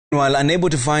While unable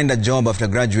to find a job after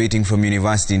graduating from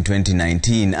university in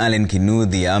 2019, Alan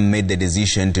Kinuthia made the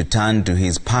decision to turn to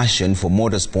his passion for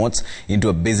motorsports into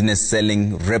a business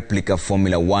selling replica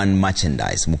Formula One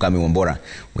merchandise. Mukami Wambora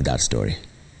with that story.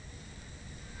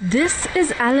 This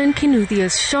is Alan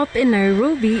Kinuthia's shop in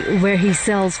Nairobi, where he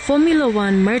sells Formula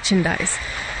One merchandise.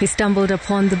 He stumbled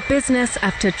upon the business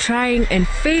after trying and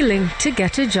failing to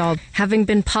get a job. Having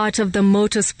been part of the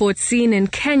motorsports scene in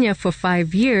Kenya for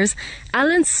 5 years,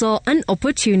 Alan saw an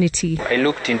opportunity. I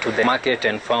looked into the market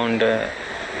and found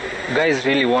guys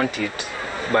really want it,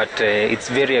 but it's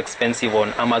very expensive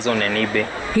on Amazon and eBay.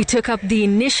 He took up the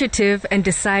initiative and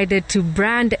decided to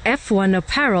brand F1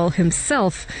 apparel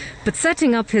himself, but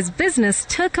setting up his business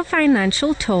took a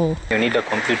financial toll. You need a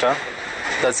computer,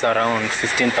 that's around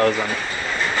 15,000.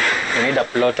 You need a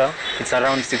plotter, it's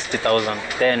around 60,000.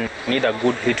 Then you need a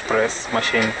good heat press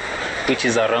machine, which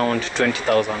is around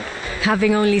 20,000.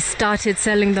 Having only started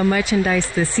selling the merchandise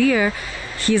this year,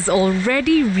 he's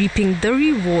already reaping the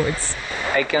rewards.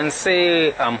 I can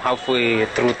say I'm halfway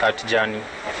through that journey,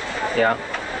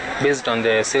 based on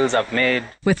the sales I've made.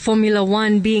 With Formula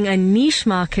One being a niche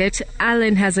market,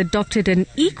 Alan has adopted an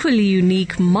equally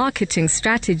unique marketing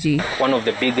strategy. One of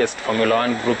the biggest Formula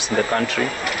One groups in the country,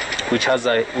 which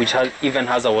even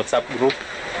has a WhatsApp group.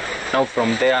 Now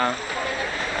from there,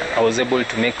 I was able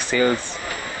to make sales.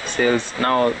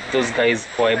 Now those guys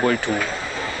were able to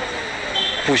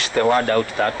push the word out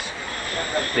that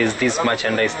there's this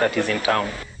merchandise that is in town.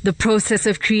 The process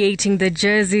of creating the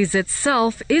jerseys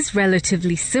itself is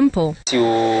relatively simple.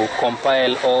 You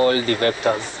compile all the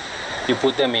vectors, you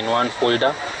put them in one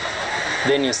folder,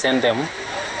 then you send them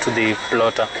to the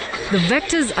plotter. The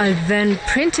vectors are then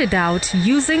printed out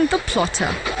using the plotter.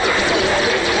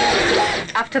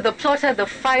 After the plotter, the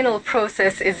final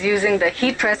process is using the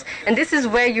heat press, and this is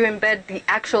where you embed the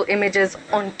actual images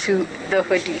onto the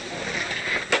hoodie.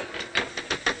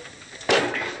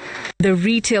 The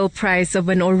retail price of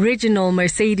an original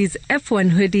Mercedes F1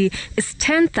 hoodie is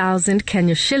 10,000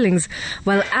 Kenya shillings,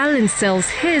 while Alan sells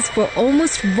his for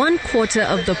almost 1/4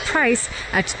 of the price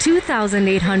at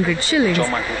 2,800 shillings.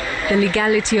 The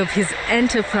legality of his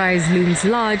enterprise looms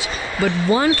large, but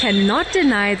one cannot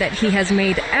deny that he has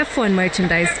made F1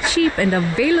 merchandise cheap and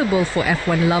available for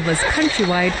F1 lovers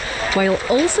countrywide, while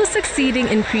also succeeding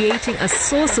in creating a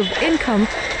source of income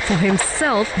for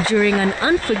himself during an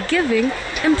unforgiving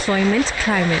employment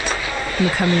climate.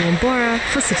 Mukami Wambora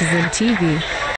for Citizen TV.